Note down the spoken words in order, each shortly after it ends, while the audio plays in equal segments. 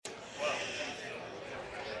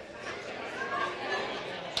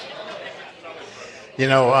You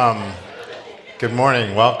know, good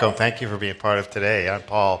morning. Welcome. Thank you for being part of today. I'm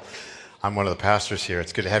Paul. I'm one of the pastors here.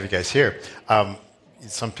 It's good to have you guys here.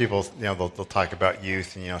 Some people, they'll talk about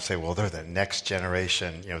youth and, say, well, they're the next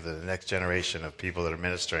generation, they're the next generation of people that are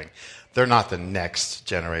ministering. They're not the next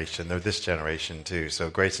generation. They're this generation, too. So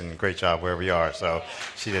Grayson, great job wherever you are. So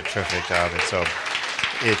she did a terrific job. And so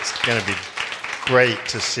it's going to be great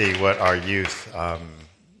to see what our youth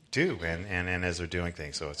do and as they're doing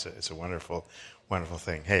things. So it's a wonderful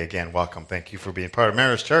thing. Hey, again, welcome. Thank you for being part of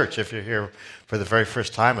Marist Church. If you're here for the very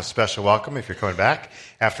first time, a special welcome. If you're coming back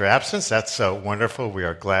after absence, that's wonderful. We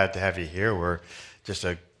are glad to have you here. We're just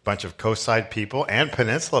a bunch of coastside people and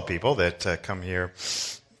peninsula people that come here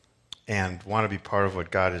and want to be part of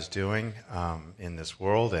what God is doing in this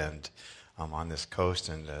world and on this coast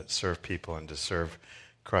and serve people and to serve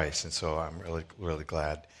Christ. And so I'm really, really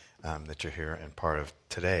glad that you're here and part of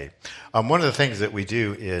today. One of the things that we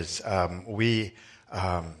do is we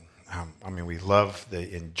love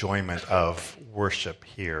the enjoyment of worship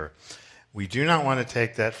here. We do not want to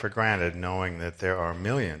take that for granted, knowing that there are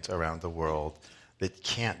millions around the world that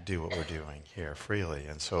can't do what we're doing here freely.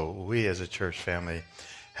 And so we as a church family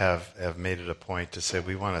have made it a point to say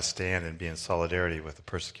we want to stand and be in solidarity with the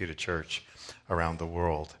persecuted church around the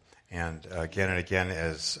world. And again,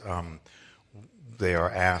 as they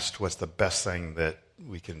are asked what's the best thing that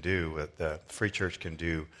we can do, that the Free Church can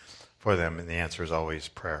do for them, and the answer is always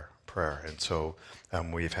prayer. And so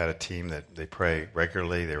we've had a team that they pray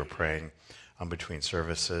regularly. They were praying between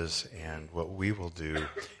services, and what we will do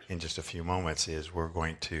in just a few moments is we're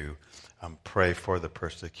going to pray for the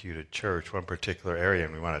persecuted church, one particular area,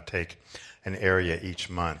 and we want to take an area each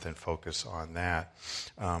month and focus on that.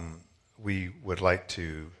 We would like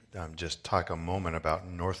to just talk a moment about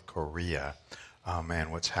North Korea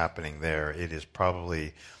and what's happening there. It is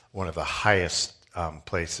probably one of the highest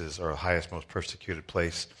places or highest, most persecuted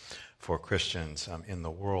place for Christians in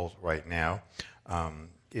the world right now.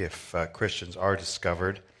 If Christians are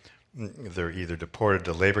discovered, they're either deported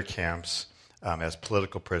to labor camps as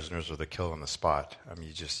political prisoners or they're killed on the spot.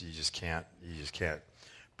 You just can't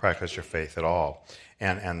practice your faith at all.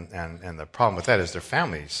 And the problem with that is their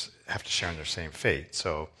families have to share in their same fate.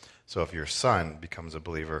 So if your son becomes a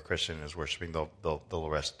believer, a Christian, and is worshiping, they'll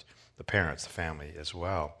arrest the parents, the family as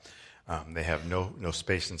well. They have no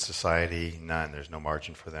space in society, none. There's no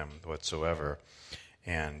margin for them whatsoever,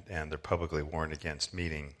 and they're publicly warned against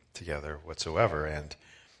meeting together whatsoever. And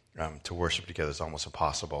to worship together is almost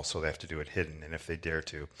impossible, so they have to do it hidden. And if they dare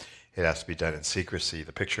to, it has to be done in secrecy.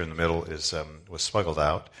 The picture in the middle was smuggled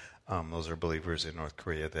out. Those are believers in North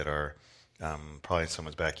Korea that are probably in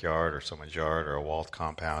someone's backyard or someone's yard or a walled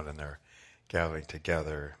compound, and they're gathering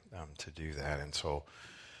together to do that. And so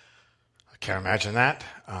I can't imagine that.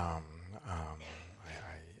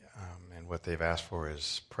 And what they've asked for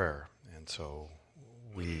is prayer. And so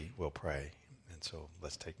we will pray. And so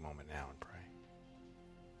let's take a moment now and pray.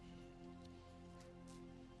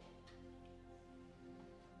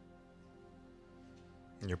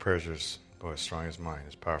 And your prayers are as strong as mine,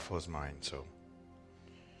 as powerful as mine. So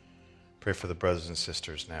pray for the brothers and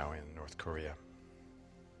sisters now in North Korea.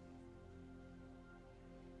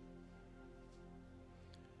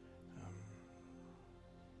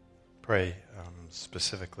 Pray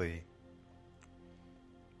specifically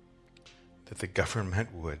that the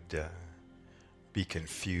government would be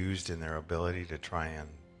confused in their ability to try and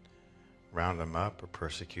round them up or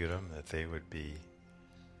persecute them, that they would be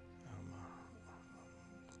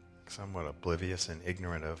somewhat oblivious and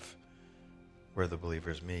ignorant of where the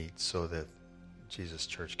believers meet so that Jesus'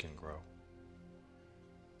 church can grow.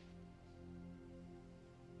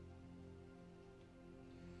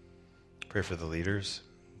 Pray for the leaders,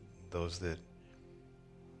 those that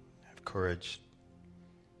have courage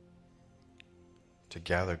to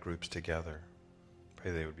gather groups together.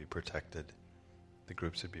 Pray they would be protected. The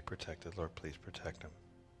groups would be protected. Lord, please protect them.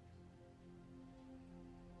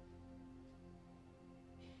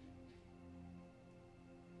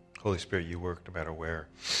 Holy Spirit, you work no matter where.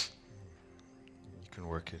 You can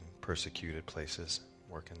work in persecuted places,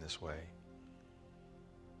 work in this way.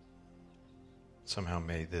 Somehow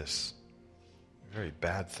may this very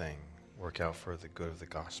bad thing work out for the good of the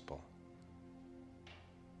gospel.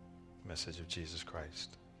 The message of Jesus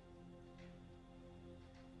Christ.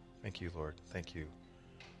 Thank you, Lord. Thank you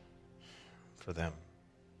for them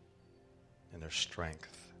and their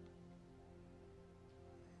strength.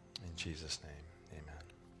 In Jesus' name.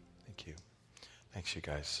 Thank you. Thanks, you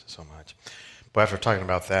guys, so much. But after talking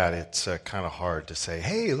about that, it's kind of hard to say,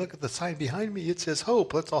 hey, look at the sign behind me. It says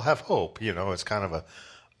hope. Let's all have hope. It's kind of a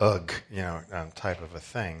ugh, type of a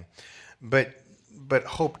thing. But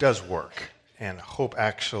hope does work. and hope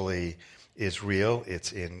actually is real.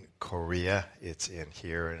 It's in Korea, it's in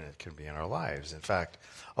here, and it can be in our lives. In fact,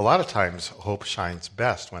 a lot of times hope shines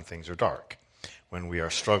best when things are dark. When we are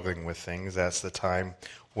struggling with things, that's the time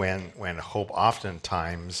when hope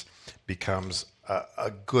oftentimes becomes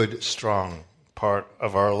a good, strong part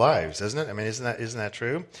of our lives, isn't it? I mean, isn't that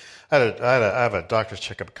true? I have a doctor's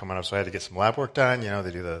checkup coming up, so I had to get some lab work done.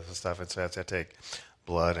 They do the stuff, and so I have to take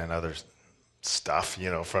blood and other stuff,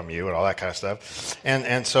 from you and all that kind of stuff.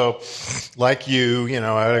 And so, like you,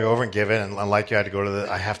 I had to go over and give it, and like you, I had to go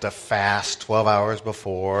I have to fast 12 hours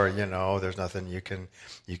before, there's nothing you can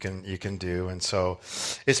do. And so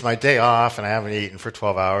it's my day off, and I haven't eaten for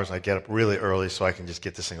 12 hours. I get up really early so I can just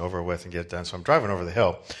get this thing over with and get it done. So I'm driving over the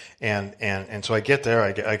hill, and so I get there,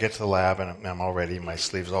 I get to the lab, and I'm all ready. My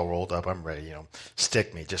sleeves all rolled up. I'm ready,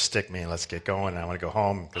 just stick me, and let's get going. And I want to go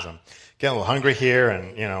home because I'm getting a little hungry here,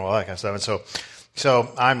 and all that kind of stuff. And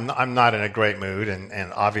so I'm not in a great mood,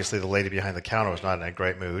 and obviously the lady behind the counter was not in a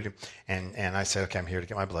great mood. And I said, okay, I'm here to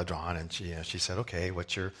get my blood drawn. And she said, okay,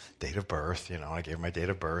 what's your date of birth? I gave her my date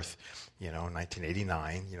of birth,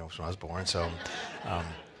 1989, was when I was born. So,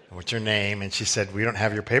 what's your name? And she said, we don't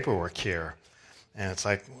have your paperwork here. And it's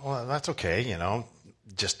like, well, that's okay,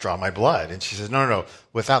 just draw my blood. And she says, no,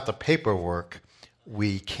 without the paperwork,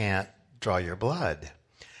 we can't draw your blood.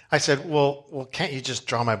 I said, well, can't you just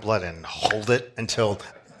draw my blood and hold it until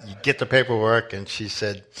you get the paperwork? And she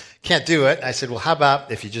said, can't do it. I said, well, how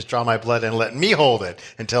about if you just draw my blood and let me hold it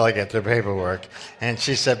until I get the paperwork? And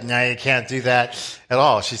she said, no, you can't do that at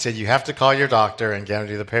all. She said, you have to call your doctor and get him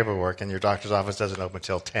to do the paperwork, and your doctor's office doesn't open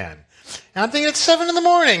until 10. And I'm thinking it's 7 in the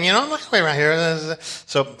morning, I'm like, wait right here.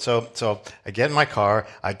 So I get in my car,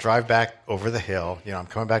 I drive back over the hill, I'm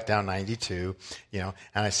coming back down 92, and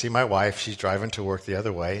I see my wife, she's driving to work the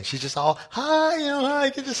other way, and she's just all, hi, hi,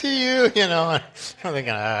 good to see you, and I'm thinking,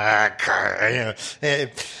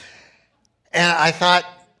 and I thought,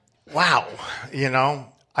 wow,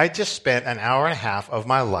 I just spent an hour and a half of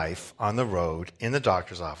my life on the road in the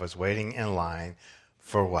doctor's office waiting in line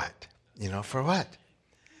for what? For what?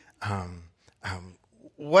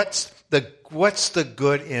 What's the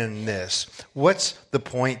good in this? What's the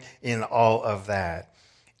point in all of that?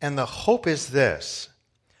 And the hope is this.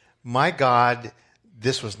 My God,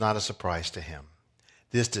 this was not a surprise to him.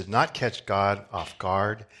 This did not catch God off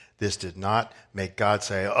guard. This did not make God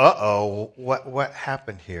say, uh-oh, what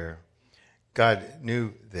happened here? God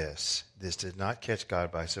knew this. This did not catch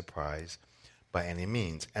God by surprise by any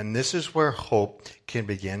means. And this is where hope can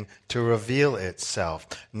begin to reveal itself.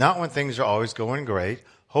 Not when things are always going great.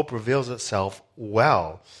 Hope reveals itself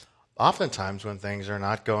well. Oftentimes when things are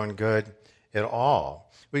not going good at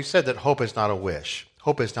all. We've said that hope is not a wish.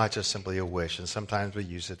 Hope is not just simply a wish. And sometimes we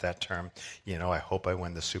use that term, I hope I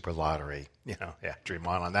win the super lottery. Dream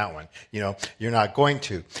on that one. You're not going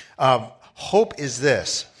to. Hope is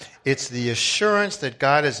this. It's the assurance that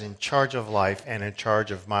God is in charge of life and in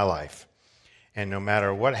charge of my life. And no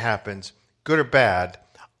matter what happens, good or bad,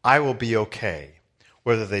 I will be okay.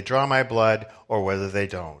 Whether they draw my blood or whether they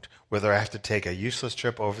don't. Whether I have to take a useless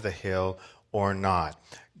trip over the hill or not.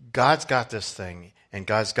 God's got this thing, and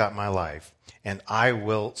God's got my life. And I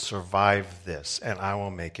will survive this, and I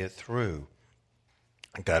will make it through.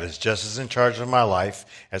 God is just as in charge of my life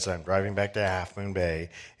as I'm driving back to Half Moon Bay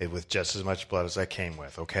with just as much blood as I came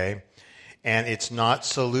with, okay? And it's not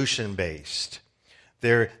solution-based.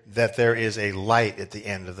 There is a light at the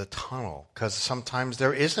end of the tunnel, because sometimes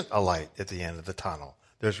there isn't a light at the end of the tunnel.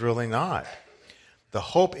 There's really not. The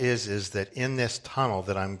hope is that in this tunnel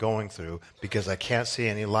that I'm going through, because I can't see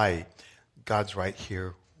any light, God's right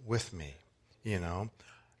here with me.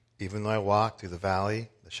 Even though I walk through the valley,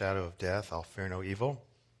 the shadow of death, I'll fear no evil.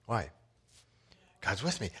 Why? God's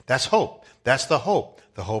with me. That's hope. That's the hope.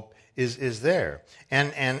 The hope is there,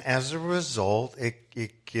 and as a result,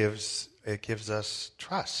 it gives us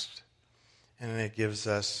trust, and it gives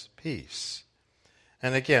us peace.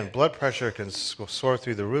 And again, blood pressure can soar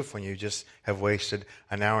through the roof when you just have wasted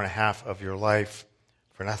an hour and a half of your life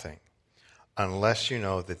for nothing, unless you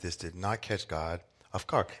know that this did not catch God off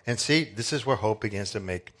guard. And see, this is where hope begins to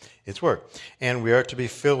make its work. And we are to be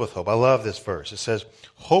filled with hope. I love this verse. It says,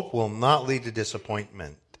 hope will not lead to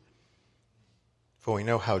disappointment, for we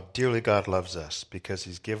know how dearly God loves us, because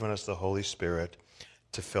he's given us the Holy Spirit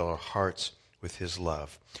to fill our hearts with his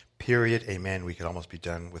love. Period. Amen. We could almost be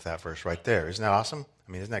done with that verse right there. Isn't that awesome?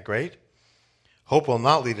 I mean, isn't that great? Hope will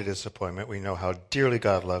not lead to disappointment. We know how dearly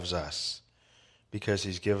God loves us, because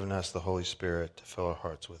he's given us the Holy Spirit to fill our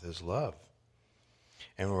hearts with his love.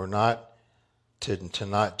 And we're not to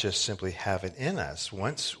not just simply have it in us.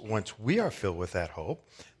 Once we are filled with that hope,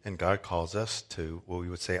 and God calls us to, what we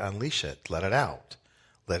would say, unleash it, let it out,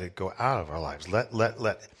 let it go out of our lives,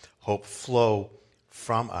 let hope flow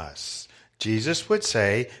from us. Jesus would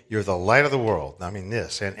say, you're the light of the world. I mean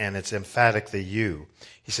this, and it's emphatic, the you.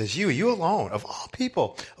 He says, you alone, of all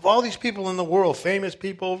people, of all these people in the world, famous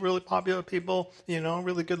people, really popular people,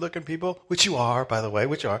 really good-looking people, which you are, by the way,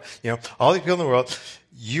 all these people in the world,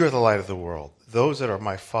 you're the light of the world. Those that are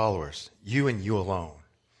my followers, you and you alone.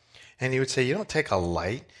 And he would say, you don't take a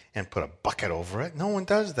light and put a bucket over it. No one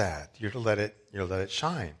does that. You're to let it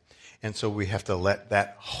shine. And so we have to let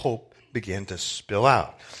that hope begin to spill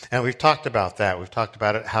out. And we've talked about that. We've talked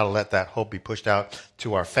about it, how to let that hope be pushed out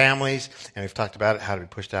to our families, and we've talked about it, how to be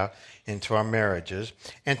pushed out into our marriages.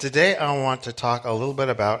 And today I want to talk a little bit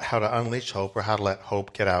about how to unleash hope, or how to let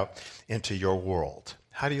hope get out into your world.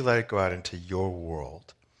 How do you let it go out into your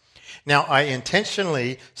world? Now, I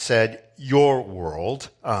intentionally said your world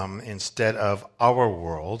instead of our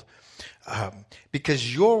world,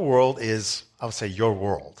 because your world is, I would say, your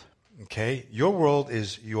world. Okay? Your world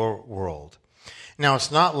is your world. Now, it's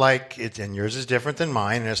not like, and yours is different than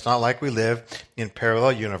mine, and it's not like we live in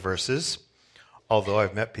parallel universes, although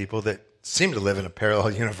I've met people that seem to live in a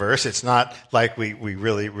parallel universe. It's not like we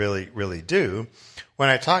really, really, really do. When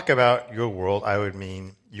I talk about your world, I would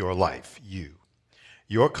mean your life, you.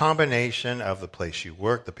 Your combination of the place you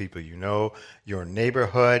work, the people you know, your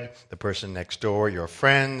neighborhood, the person next door, your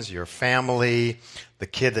friends, your family, the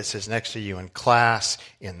kid that sits next to you in class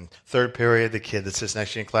in third period, the kid that sits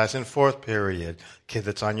next to you in class in fourth period, kid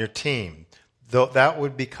that's on your team. That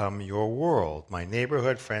would become your world, my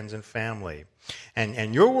neighborhood, friends, and family.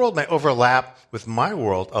 And your world may overlap with my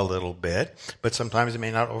world a little bit, but sometimes it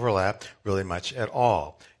may not overlap really much at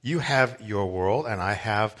all. You have your world, and I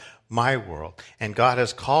have my world. And God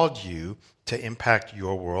has called you to impact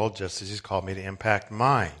your world just as he's called me to impact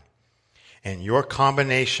mine. And your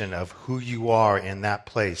combination of who you are in that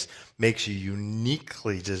place makes you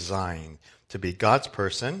uniquely designed to be God's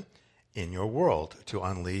person in your world, to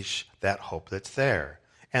unleash that hope that's there.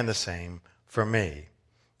 And the same for me.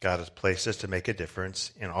 God has placed us to make a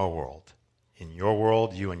difference in our world. In your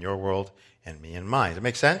world, you in your world, and me in mine. Does that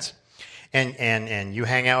make sense? And you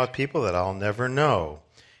hang out with people that I'll never know.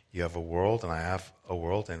 You have a world, and I have a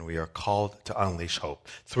world, and we are called to unleash hope.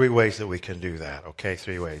 3 ways that we can do that, okay?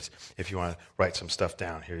 3 ways. If you want to write some stuff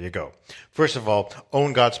down, here you go. First of all,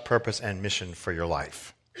 own God's purpose and mission for your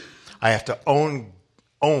life. I have to own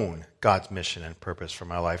God's mission and purpose for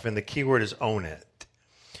my life, and the key word is own it.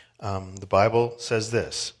 The Bible says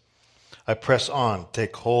this, I press on,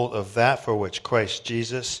 take hold of that for which Christ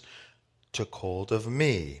Jesus took hold of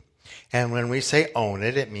me. And when we say own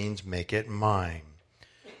it, it means make it mine.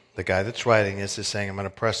 The guy that's writing this is saying, I'm going to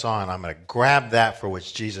press on. I'm going to grab that for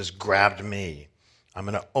which Jesus grabbed me. I'm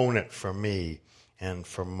going to own it for me and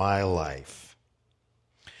for my life.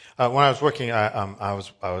 When I was working, I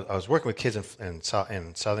was working with kids in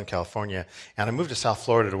Southern California, and I moved to South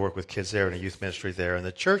Florida to work with kids there in a youth ministry there. And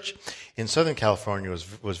the church in Southern California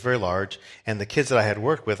was very large, and the kids that I had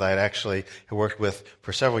worked with, I had actually worked with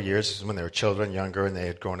for several years. This is when they were children, younger, and they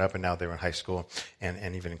had grown up, and now they were in high school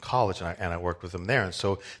and even in college, and I worked with them there. And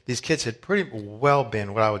so these kids had pretty well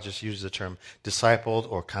been what I would just use the term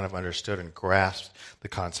discipled, or kind of understood and grasped the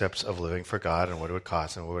concepts of living for God and what it would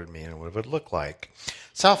cost and what it would mean and what it would look like.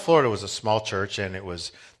 South Florida was a small church, and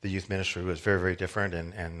the youth ministry was very, very different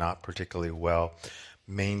and not particularly well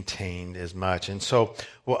maintained as much. And so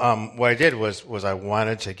what I did was I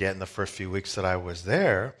wanted to get, in the first few weeks that I was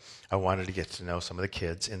there, I wanted to get to know some of the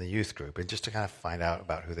kids in the youth group, and just to kind of find out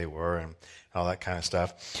about who they were and all that kind of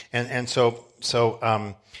stuff. And so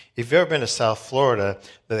if you've ever been to South Florida,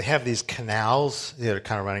 they have these canals that are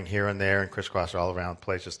kind of running here and there and crisscross all around the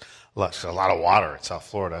place. Just a lot of water in South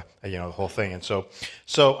Florida, the whole thing. And so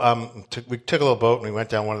we took a little boat and we went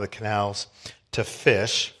down one of the canals to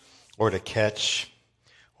fish or to catch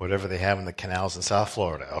whatever they have in the canals in South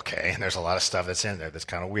Florida. Okay, and there's a lot of stuff that's in there that's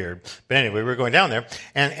kind of weird. But anyway, we were going down there,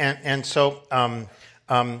 and so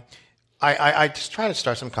I just try to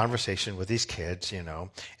start some conversation with these kids,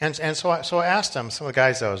 and so I asked them, some of the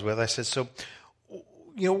guys I was with, I said, so,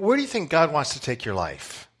 where do you think God wants to take your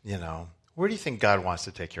life? Where do you think God wants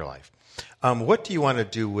to take your life? What do you want to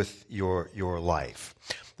do with your life?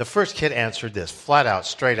 The first kid answered this, flat out,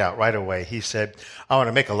 straight out, right away. He said, I want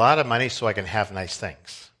to make a lot of money so I can have nice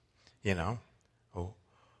things. Oh,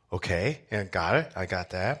 okay, and got it. I got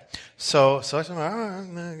that. So I said, so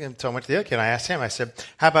I went to the other kid, and I asked him, I said,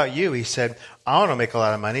 how about you? He said, I want to make a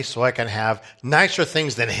lot of money so I can have nicer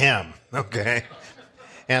things than him. Okay.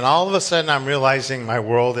 And all of a sudden I'm realizing my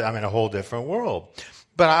world, I'm in a whole different world.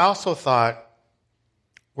 But I also thought,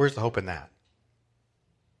 where's the hope in that?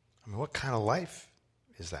 I mean, what kind of life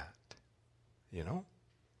is that? You know?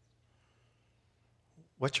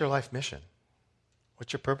 What's your life mission?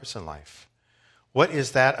 What's your purpose in life? What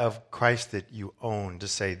is that of Christ that you own to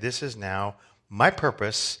say, this is now my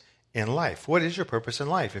purpose in life? What is your purpose in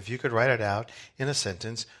life? If you could write it out in a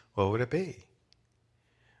sentence, what would it be?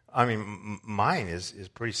 I mean, mine is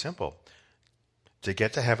pretty simple. To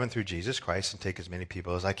get to heaven through Jesus Christ and take as many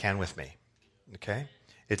people as I can with me. Okay?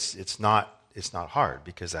 It's not hard,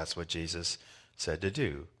 because that's what Jesus said to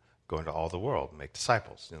do. Go into all the world, make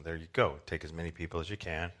disciples. There you go. Take as many people as you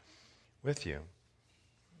can with you.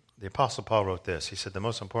 The Apostle Paul wrote this. He said, the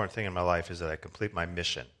most important thing in my life is that I complete my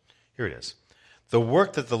mission. Here it is. The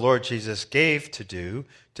work that the Lord Jesus gave to do,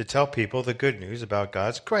 to tell people the good news about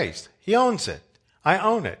God's grace. He owns it. I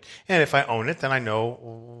own it. And if I own it, then I know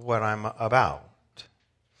what I'm about.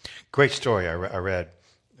 Great story I read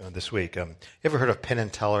this week. You ever heard of Penn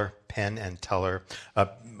and Teller? Penn and Teller, a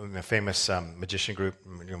famous magician group.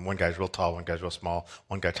 One guy's real tall, one guy's real small.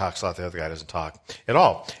 One guy talks a lot, the other guy doesn't talk at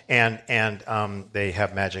all. And they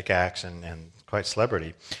have magic acts and quite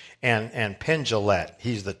celebrity. And Penn Jillette,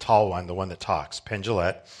 he's the tall one, the one that talks. Penn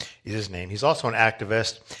Jillette is his name. He's also an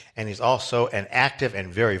activist, and he's also an active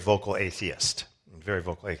and very vocal atheist. Very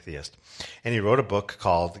vocal atheist. And he wrote a book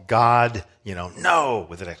called God, No,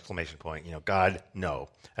 with an exclamation point. God, No.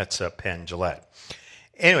 That's Penn Jillette.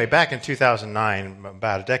 Anyway, back in 2009,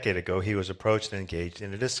 about a decade ago, he was approached and engaged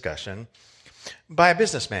in a discussion by a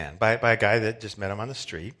businessman, by a guy that just met him on the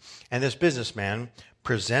street. And this businessman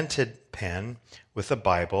presented Penn with a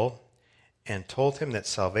Bible and told him that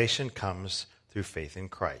salvation comes through faith in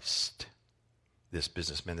Christ. This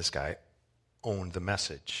businessman, this guy, owned the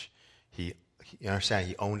message. You understand?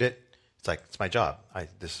 He owned it. It's like, it's my job.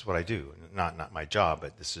 This is what I do. Not my job,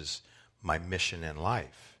 but this is my mission in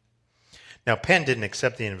life. Now, Penn didn't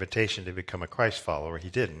accept the invitation to become a Christ follower. He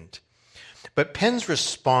didn't. But Penn's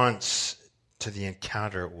response to the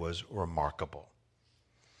encounter was remarkable.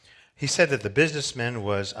 He said that the businessman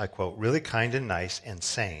was, I quote, really kind and nice and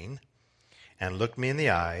sane, and looked me in the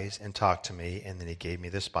eyes and talked to me, and then he gave me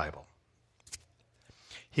this Bible.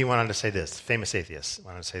 He went on to say this, famous atheist,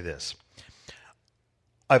 went on to say this.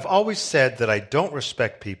 I've always said that I don't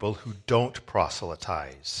respect people who don't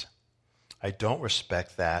proselytize. I don't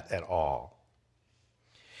respect that at all.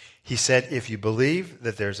 He said, if you believe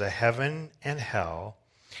that there's a heaven and hell,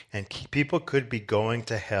 and people could be going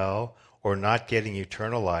to hell or not getting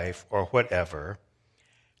eternal life or whatever,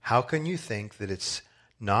 how can you think that it's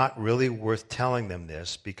not really worth telling them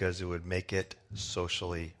this because it would make it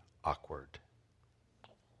socially awkward?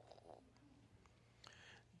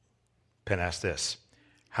 Penn asked this,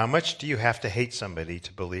 how much do you have to hate somebody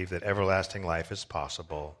to believe that everlasting life is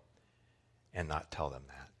possible and not tell them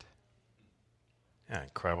that? Yeah,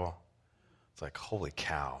 incredible. It's like, holy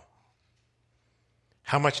cow.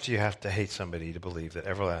 How much do you have to hate somebody to believe that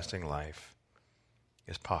everlasting life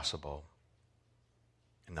is possible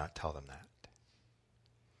and not tell them that?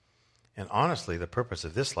 And honestly, the purpose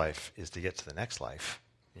of this life is to get to the next life.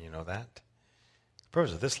 You know that? The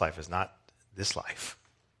purpose of this life is not this life.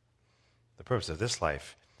 The purpose of this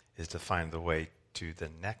life is to find the way to the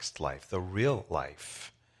next life, the real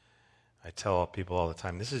life. I tell people all the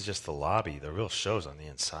time, this is just the lobby. The real show's on the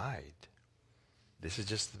inside. This is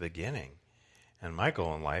just the beginning. And my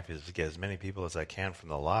goal in life is to get as many people as I can from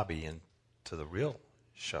the lobby into the real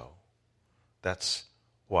show. That's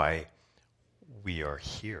why we are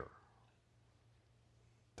here.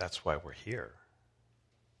 That's why we're here.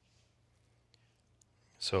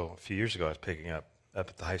 So a few years ago, I was picking up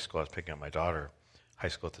at the high school, I was picking up my daughter, high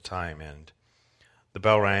school at the time, and the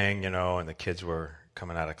bell rang, and the kids were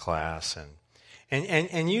coming out of class,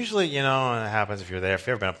 and usually, and it happens if you've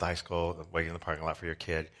ever been up to high school, waiting in the parking lot for your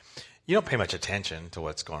kid, you don't pay much attention to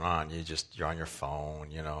what's going on. You're on your phone,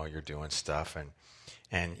 you're doing stuff,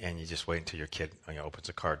 and you just wait until your kid opens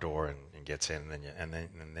the car door and gets in, and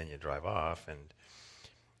then you drive off. And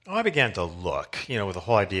I began to look, with the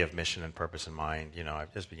whole idea of mission and purpose in mind. I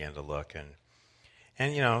just began to look, and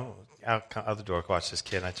out the door, watched this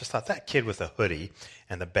kid, and I just thought, that kid with the hoodie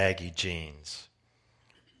and the baggy jeans,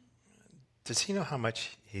 does he know how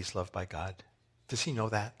much he's loved by God? Does he know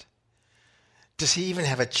that? Does he even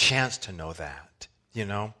have a chance to know that?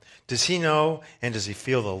 Does he know and does he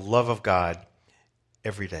feel the love of God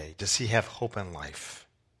every day? Does he have hope in life?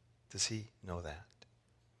 Does he know that?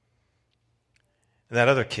 And that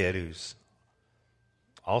other kid who's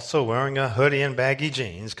also wearing a hoodie and baggy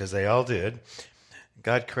jeans, because they all did,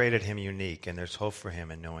 God created him unique, and there's hope for him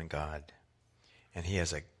in knowing God. And he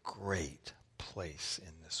has a great place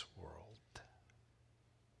in this world.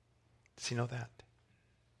 Does he know that?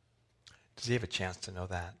 Does he have a chance to know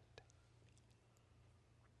that?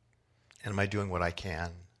 And am I doing what I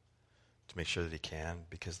can to make sure that he can?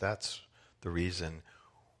 Because that's the reason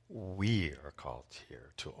we are called here,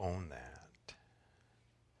 to own that.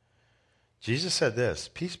 Jesus said this,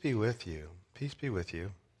 peace be with you. Peace be with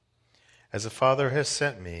you. As the Father has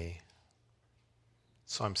sent me,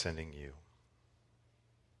 so I'm sending you.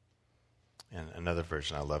 And another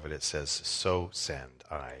version, I love it, it says, so send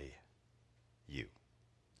I you.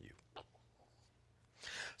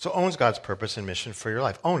 So owns God's purpose and mission for your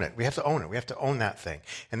life. Own it. We have to own it. We have to own that thing.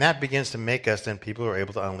 And that begins to make us then people who are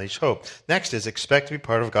able to unleash hope. Next is expect to be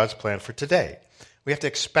part of God's plan for today. We have to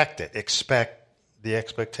expect it. Expect the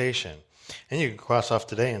expectation. And you can cross off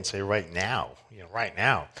today and say right now. Right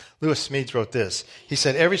now. Lewis Smedes wrote this. He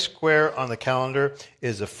said, every square on the calendar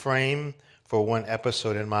is a frame for one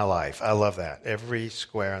episode in my life. I love that. Every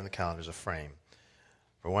square on the calendar is a frame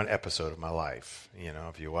for one episode of my life.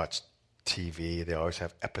 If you watch TV, they always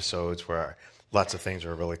have episodes where lots of things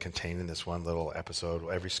are really contained in this one little episode.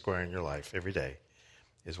 Every square in your life, every day,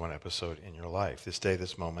 is one episode in your life. This day,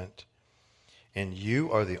 this moment. And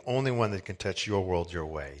you are the only one that can touch your world your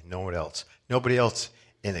way. No one else. Nobody else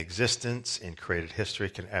in existence, in created history,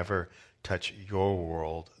 can ever touch your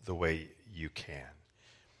world the way you can.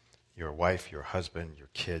 Your wife, your husband, your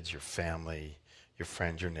kids, your family, your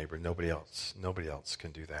friend, your neighbor, nobody else. Nobody else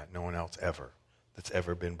can do that. No one else ever that's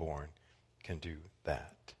ever been born can do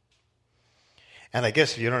that. And I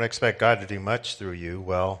guess if you don't expect God to do much through you,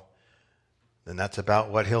 well, then that's about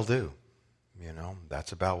what he'll do.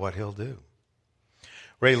 That's about what he'll do.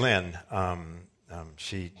 Ray Lynn,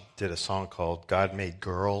 she did a song called God Made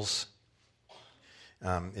Girls.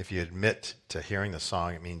 If you admit to hearing the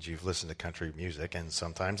song, it means you've listened to country music, and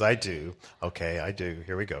sometimes I do. Okay, I do.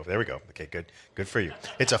 Here we go. There we go. Okay, good for you.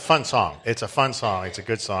 It's a fun song. It's a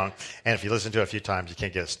good song. And if you listen to it a few times, you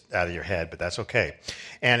can't get it out of your head, but that's okay.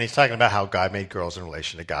 And he's talking about how God made girls in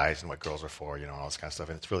relation to guys and what girls are for, all this kind of stuff,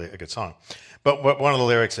 and it's really a good song. But one of the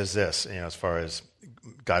lyrics is this, as far as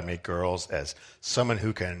God made girls as someone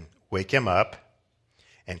who can wake him up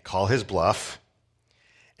and call his bluff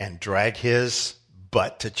and drag his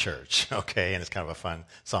butt to church, okay? And it's kind of a fun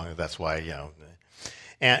song. That's why,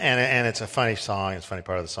 and it's a funny song. It's a funny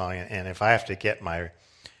part of the song. And if I have to get my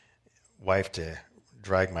wife to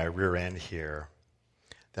drag my rear end here,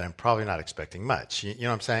 then I'm probably not expecting much. You know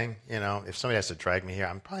what I'm saying? If somebody has to drag me here,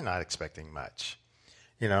 I'm probably not expecting much.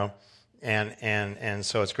 And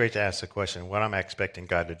so it's great to ask the question, what am I expecting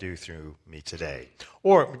God to do through me today?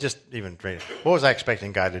 Or just even, what was I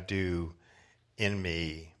expecting God to do in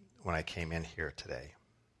me when I came in here today?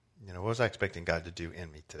 What was I expecting God to do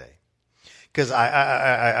in me today? Because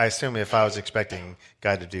I assume if I was expecting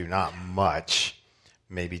God to do not much,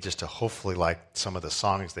 maybe just to hopefully like some of the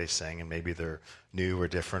songs they sing, and maybe they're new or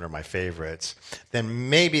different or my favorites,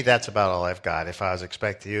 then maybe that's about all I've got. If I was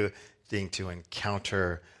expecting to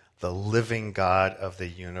encounter the living God of the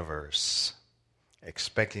universe,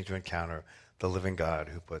 expecting to encounter the living God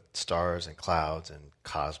who put stars and clouds and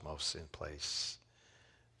cosmos in place,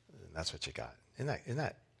 that's what you got. Isn't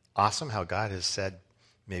that awesome how God has said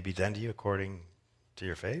may be done to you according to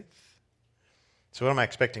your faith? So what am I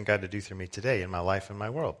expecting God to do through me today in my life and my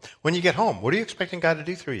world? When you get home, what are you expecting God to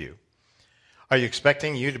do through you? Are you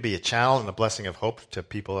expecting you to be a channel and a blessing of hope to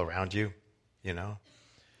people around you?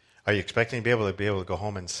 Are you expecting to be able to go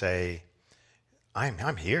home and say,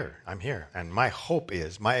 I'm here, and my hope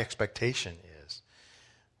is, my expectation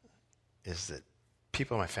is that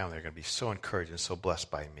people in my family are going to be so encouraged and so blessed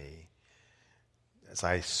by me as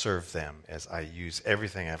I serve them, as I use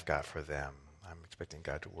everything I've got for them. I'm expecting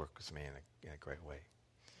God to work with me in a great way.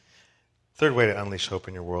 Third way to unleash hope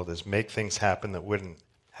in your world is make things happen that wouldn't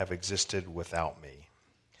have existed without me.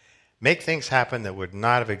 Make things happen that would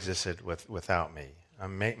not have existed without me.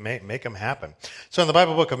 Make them happen. So in the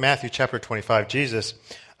Bible book of Matthew chapter 25, Jesus,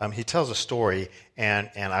 he tells a story, and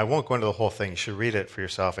I won't go into the whole thing. You should read it for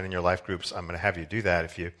yourself, and in your life groups, I'm going to have you do that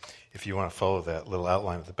if you want to follow that little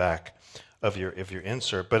outline at the back of your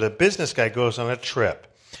insert. But a business guy goes on a trip.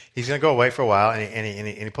 He's going to go away for a while, and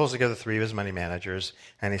he pulls together three of his money managers,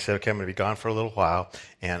 and he said, okay, I'm going to be gone for a little while,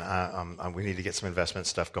 and we need to get some investment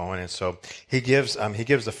stuff going. And so he gives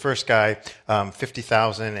the first guy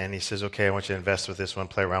 $50,000, and he says, okay, I want you to invest with this one,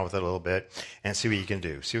 play around with it a little bit, and see what you can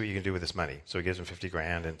do. See what you can do with this money. So he gives him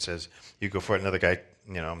 $50,000 and says, you go for it. Another guy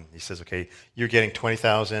He says, okay, you're getting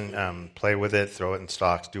 20,000, play with it, throw it in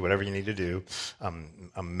stocks, do whatever you need to do,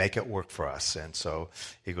 make it work for us. And so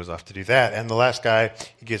he goes off to do that. And the last guy,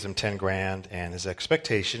 he gives him 10 grand, and his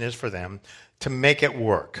expectation is for them to make it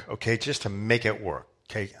work, okay, just to make it work.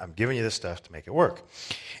 Okay, I'm giving you this stuff to make it work.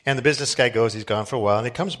 And the business guy goes, he's gone for a while, and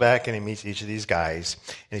he comes back and he meets each of these guys.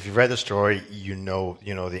 And if you've read the story, you know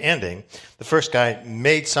the ending. The first guy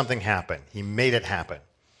made something happen. He made it happen.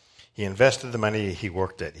 He invested the money, he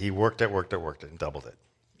worked it. He worked it, and doubled it.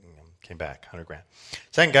 Came back, 100 grand.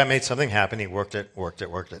 Second guy made something happen. He worked it,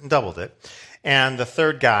 and doubled it. And the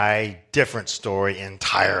third guy, different story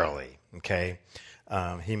entirely, okay?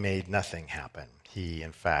 He made nothing happen. He,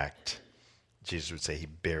 in fact, Jesus would say he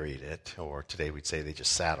buried it, or today we'd say they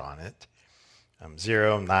just sat on it.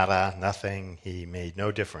 Zero, nada, nothing. He made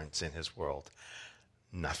no difference in his world.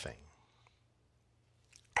 Nothing.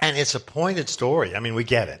 And it's a pointed story. I mean, we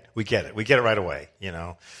get it. We get it right away,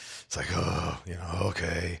 It's like,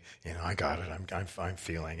 okay, I got it. I'm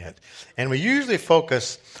feeling it. And we usually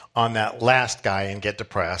focus on that last guy and get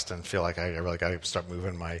depressed and feel like I really got to start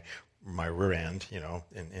moving my rear end,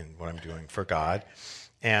 in what I'm doing for God.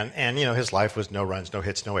 And his life was no runs, no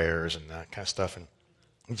hits, no errors, and that kind of stuff, and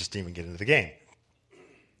he just didn't even get into the game.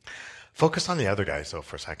 Focus on the other guys, though,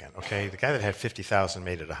 for a second, okay? The guy that had 50,000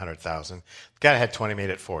 made it 100,000. The guy that had 20 made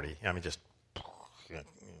it 40. Just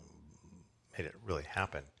made it really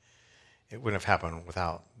happen. It wouldn't have happened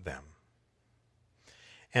without them.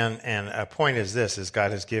 And a point is this, is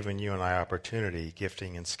God has given you and I opportunity,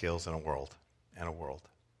 gifting, and skills in our world,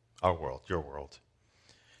 your world,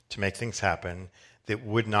 to make things happen that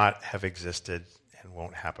would not have existed and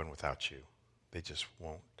won't happen without you. They just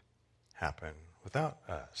won't happen without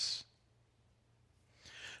us.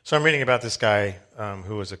 So I'm reading about this guy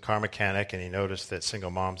who was a car mechanic, and he noticed that single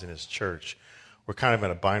moms in his church were kind of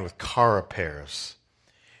in a bind with car repairs.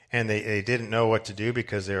 And they didn't know what to do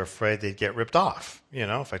because they were afraid they'd get ripped off.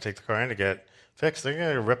 If I take the car in to get fixed, they're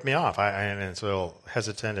going to rip me off. And so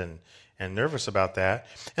hesitant and nervous about that.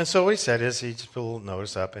 And so what he said is, he just put a little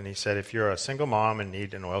notice up, and he said, if you're a single mom and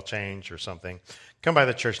need an oil change or something, come by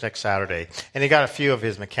the church next Saturday. And he got a few of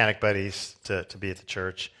his mechanic buddies to be at the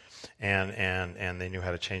church, and they knew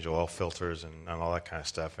how to change oil filters and all that kind of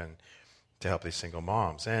stuff, and to help these single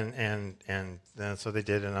moms. And so they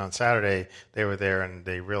did, and on Saturday they were there, and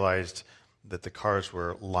they realized that the cars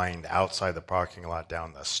were lined outside the parking lot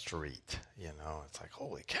down the street. It's like,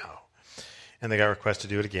 holy cow. And they got requests to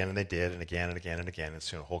do it again, and they did, and again, and again, and again. And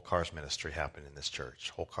soon a whole cars ministry happened in this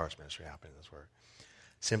church. Whole cars ministry happened in this work.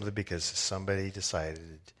 Simply because somebody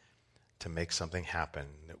decided to make something happen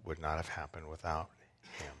that would not have happened without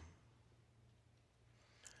him.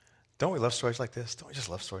 Don't we love stories like this? Don't we just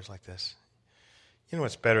love stories like this? You know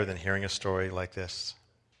what's better than hearing a story like this?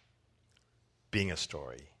 Being a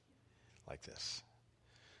story like this.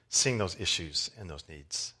 Seeing those issues and those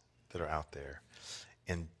needs that are out there,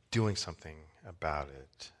 and doing something about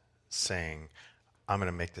it, saying, I'm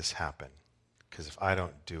going to make this happen, because if I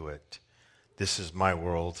don't do it, this is my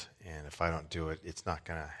world, and if I don't do it, it's not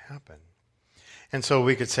going to happen. And so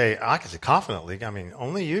I could say confidently,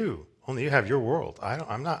 only you have your world.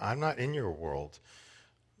 I'm not in your world.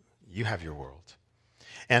 You have your world.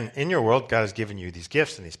 And in your world, God has given you these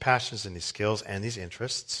gifts and these passions and these skills and these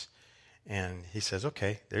interests. And he says,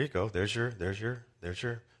 okay, there you go. There's your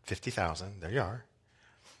 50,000. There you are.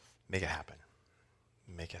 Make it happen.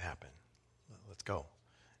 Make it happen. Let's go.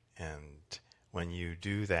 And when you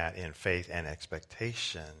do that in faith and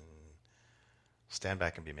expectation, stand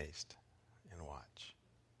back and be amazed and watch.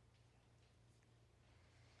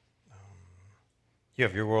 You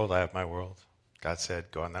have your world, I have my world. God said,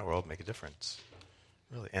 go in that world, make a difference.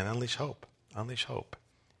 Really, and unleash hope. Unleash hope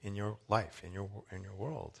in your life, in your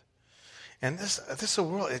world. And this is a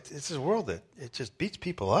world. It's a world that it just beats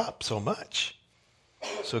people up so much.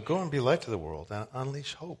 So go and be light to the world and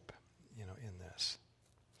unleash hope, in this.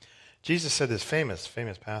 Jesus said this famous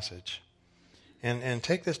passage, and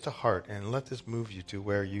take this to heart and let this move you to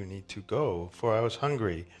where you need to go. For I was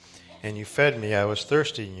hungry, and you fed me. I was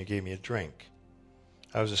thirsty, and you gave me a drink.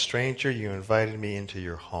 I was a stranger, you invited me into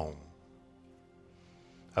your home.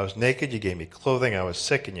 I was naked, you gave me clothing. I was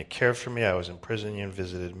sick, and you cared for me. I was in prison, you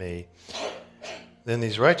visited me. Then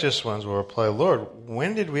these righteous ones will reply, Lord,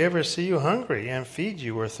 when did we ever see you hungry and feed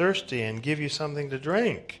you, or thirsty and give you something to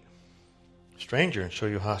drink? Stranger, and show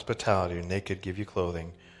you hospitality, or naked, give you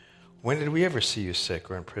clothing. When did we ever see you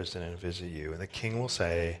sick or in prison and visit you? And the king will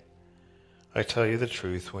say, I tell you the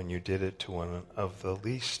truth, when you did it to one of the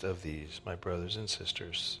least of these, my brothers and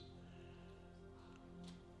sisters,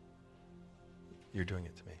 you're doing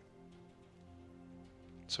it to me.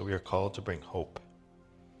 So we are called to bring hope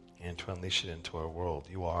and to unleash it into our world.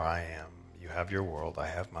 You are, I am. You have your world, I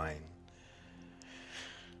have mine.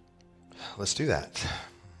 Let's do that.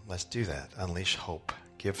 Let's do that. Unleash hope.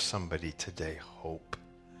 Give somebody today hope.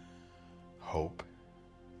 Hope.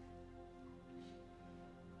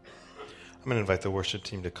 I'm going to invite the worship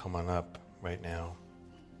team to come on up right now.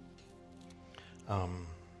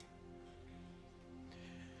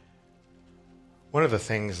 One of the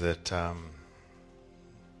things that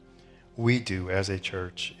we do as a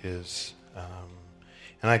church is,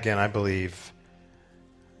 and again, I believe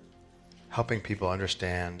helping people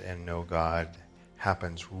understand and know God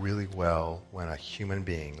happens really well when a human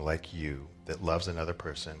being like you that loves another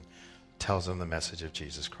person tells them the message of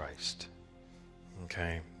Jesus Christ.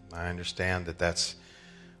 Okay? I understand that that's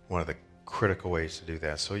one of the critical ways to do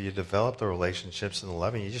that. So you develop the relationships and the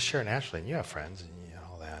loving. You just share naturally, and you have friends and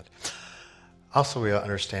all that. Also, we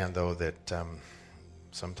understand, though, that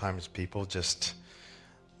sometimes people just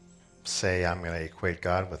say, I'm going to equate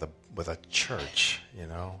God with a church,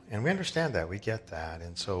 and we understand that. We get that.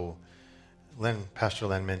 And so Pastor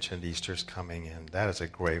Len mentioned Easter's coming, and that is a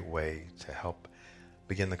great way to help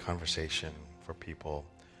begin the conversation for people,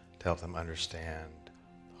 to help them understand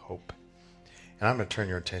hope. And I'm going to turn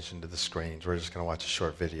your attention to the screens. We're just going to watch a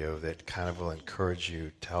short video that kind of will encourage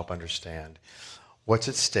you to help understand what's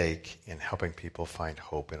at stake in helping people find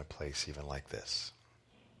hope in a place even like this.